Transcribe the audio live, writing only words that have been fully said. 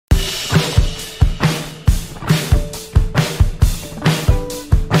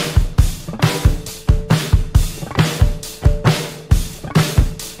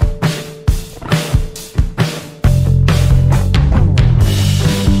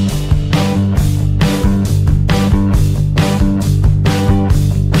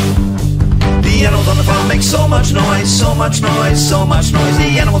noise, so much noise.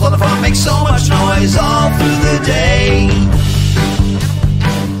 The animals on the farm make so much noise all through the day.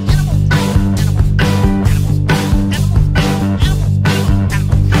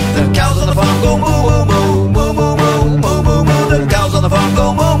 The cows on the farm go moo, moo, moo, moo, moo, moo, moo, moo. The cows on the farm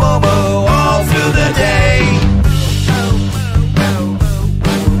go moo, moo, moo all through the day.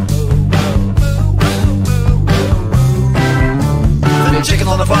 The chickens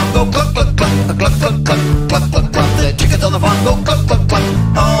on the farm go cluck, cluck, cluck, cluck, cluck, cluck, cluck, cluck, cluck. The chickens on the farm go cluck, cluck, cluck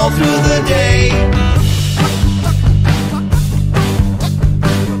all through the day.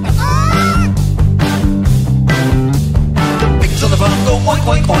 The pigs on the farm go oink,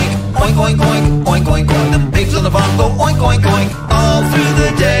 oink, oink, oink, oink, oink, oink, oink, oink. The pigs on the farm go oink, oink, oink all through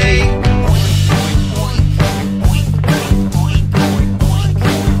the day.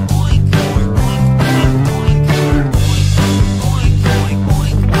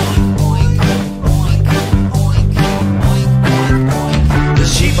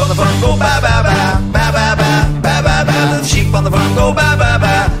 Go ba ba ba ba ba ba ba ba ba. The sheep on the farm go ba ba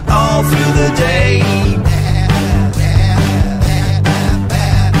ba all through the day.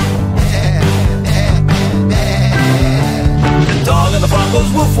 The dog on the farm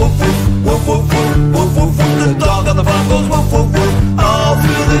goes woof woof woof woof woof woof woof woof woof. The dog on the farm goes woof woof woof all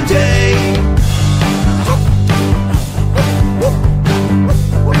through the day.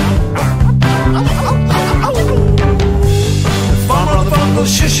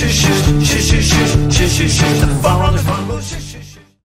 Shush, shush, shush, shush, shush, shush, shush, shush. The farmer on the farm goes shush.